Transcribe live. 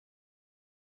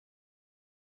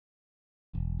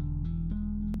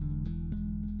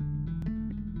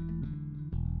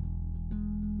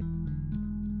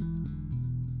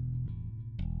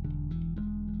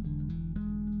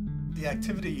The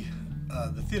activity,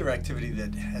 the theater activity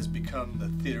that has become the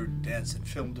Theater, Dance, and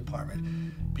Film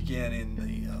Department began in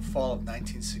the fall of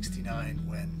 1969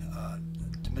 when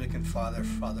Dominican father,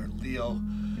 Father Leo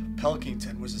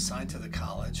Pelkington, was assigned to the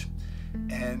college,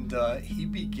 and he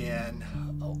began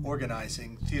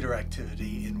organizing theater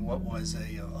activity in what was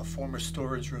a former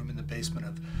storage room in the basement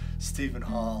of Stephen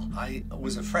Hall. I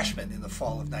was a freshman in the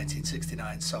fall of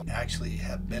 1969, so I actually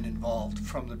have been involved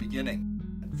from the beginning.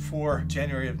 For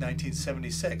January of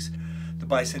 1976, the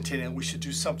bicentennial, we should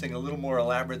do something a little more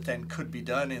elaborate than could be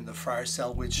done in the Friar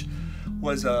Cell, which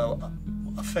was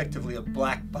effectively a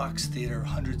black box theater,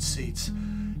 100 seats,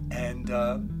 and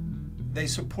they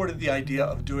supported the idea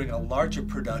of doing a larger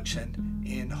production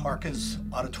in Harkins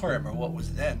Auditorium, or what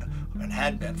was then, and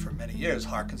had been for many years,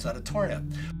 Harkins Auditorium.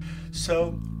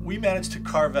 So we managed to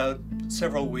carve out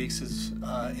several weeks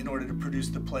in order to produce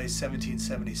the play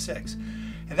 1776.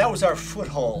 And that was our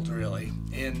foothold, really,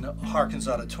 in Harkins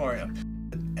Auditorium.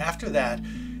 After that,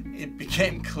 it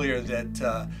became clear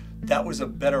that that was a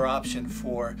better option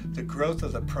for the growth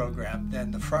of the program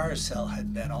than the Friar Cell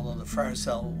had been, although the Friar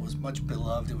Cell was much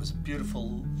beloved. It was a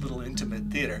beautiful little intimate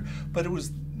theater, but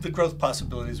the growth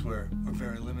possibilities were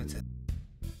very limited.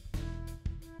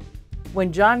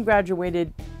 When John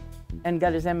graduated and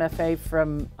got his MFA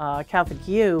from Catholic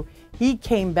U, he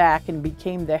came back and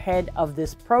became the head of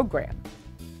this program.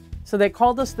 So they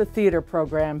called us the theater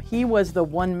program. He was the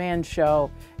one-man show,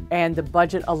 and the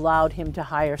budget allowed him to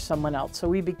hire someone else. So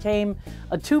we became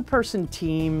a two-person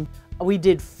team. We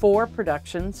did 4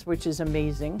 productions, which is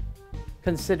amazing,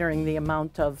 considering the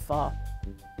amount of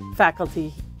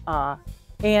faculty.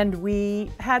 And we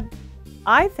had,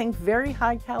 I think, very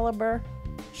high-caliber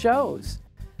shows.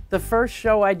 The first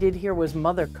show I did here was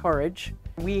Mother Courage.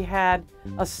 We had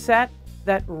a set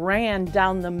that ran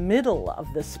down the middle of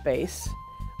the space,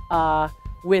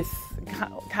 with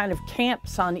kind of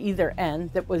camps on either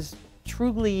end that was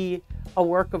truly a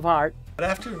work of art. But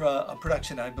after a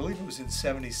production, I believe it was in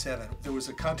 '77, there was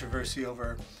a controversy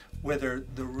over whether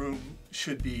the room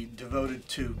should be devoted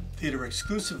to theater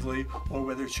exclusively or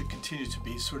whether it should continue to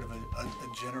be sort of a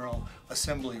general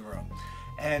assembly room.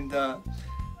 And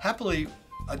happily,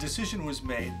 a decision was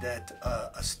made that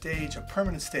a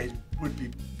permanent stage, would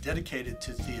be dedicated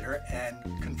to theater and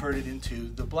converted into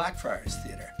the Blackfriars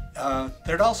Theater.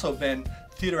 There had also been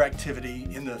theater activity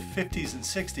in the 50s and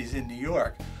 60s in New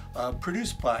York,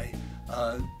 produced by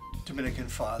Dominican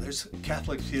fathers,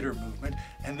 Catholic theater movement,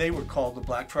 and they were called the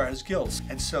Blackfriars Guilds.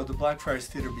 And so the Blackfriars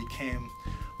Theater became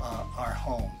our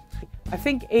home. I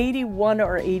think 81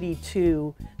 or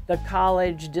 82, the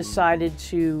college decided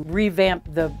to revamp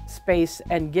the space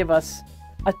and give us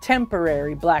a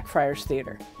temporary Blackfriars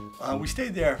Theater. We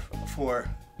stayed there for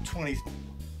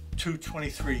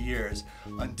 23 years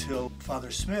until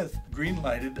Father Smith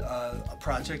greenlighted a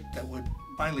project that would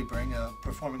finally bring a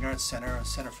performing arts center, a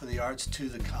center for the arts, to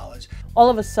the college. All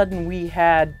of a sudden we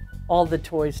had all the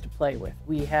toys to play with.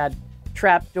 We had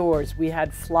trapdoors, we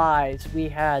had flies, we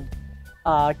had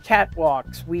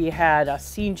catwalks, we had a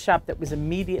scene shop that was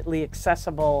immediately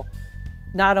accessible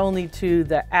not only to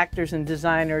the actors and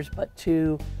designers but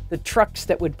to the trucks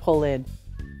that would pull in.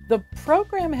 The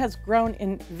program has grown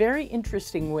in very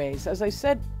interesting ways. As I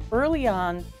said early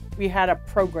on, we had a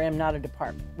program, not a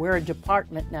department. We're a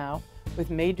department now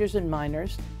with majors and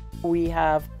minors. We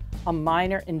have a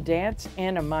minor in dance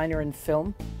and a minor in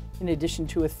film, in addition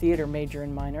to a theater major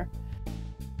and minor.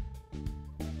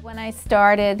 When I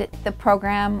started, the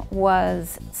program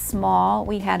was small.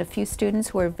 We had a few students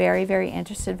who were very, very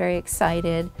interested, very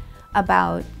excited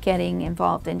about getting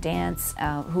involved in dance,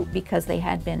 because they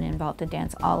had been involved in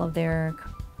dance all of their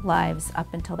lives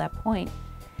up until that point.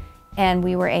 And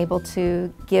we were able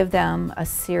to give them a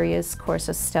serious course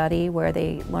of study where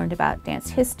they learned about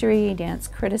dance history, dance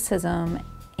criticism,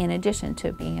 in addition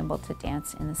to being able to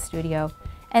dance in the studio.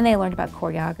 And they learned about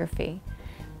choreography.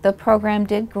 The program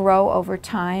did grow over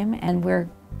time, and we're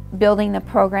building the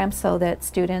program so that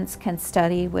students can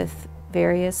study with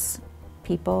various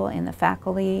people in the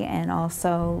faculty and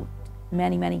also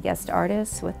many, many guest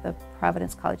artists with the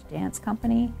Providence College Dance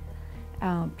Company.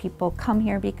 People come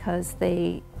here because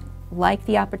they like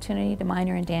the opportunity to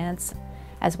minor in dance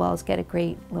as well as get a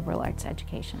great liberal arts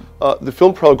education. The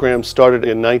film program started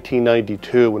in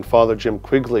 1992 when Father Jim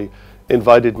Quigley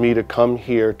invited me to come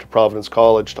here to Providence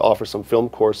College to offer some film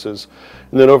courses.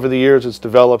 And then over the years it's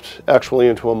developed actually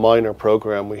into a minor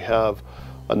program. We have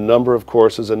a number of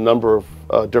courses, a number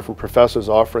of different professors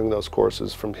offering those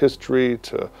courses, from history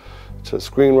to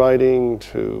screenwriting,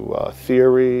 to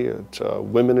theory, to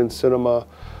women in cinema,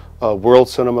 world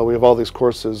cinema. We have all these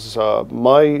courses.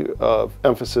 My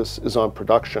emphasis is on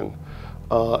production.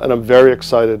 and I'm very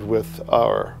excited with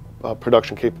our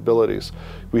production capabilities.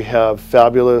 We have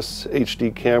fabulous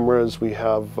HD cameras. We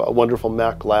have a wonderful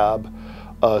Mac lab.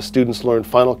 Students learn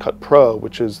Final Cut Pro,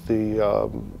 which is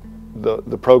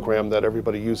the program that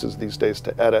everybody uses these days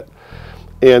to edit.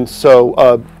 And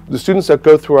so the students that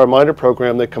go through our minor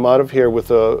program, they come out of here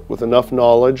with enough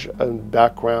knowledge and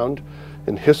background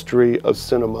and history of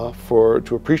cinema for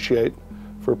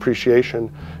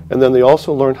appreciation, and then they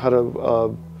also learn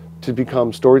how to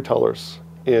become storytellers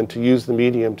and to use the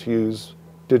medium, to use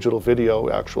digital video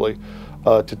actually,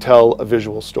 to tell a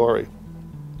visual story.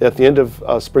 At the end of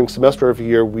spring semester every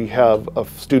year, we have a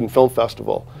student film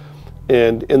festival,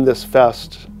 and in this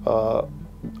fest, our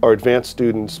advanced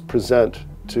students present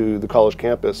to the college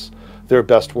campus their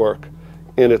best work,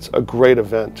 and it's a great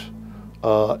event.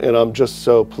 And I'm just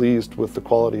so pleased with the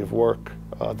quality of work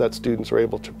that students are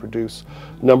able to produce.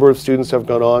 A number of students have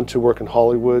gone on to work in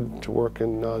Hollywood, to work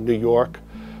in New York,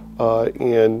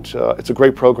 and it's a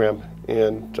great program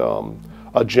and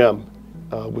a gem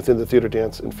within the theater,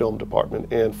 dance, and film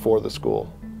department and for the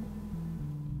school.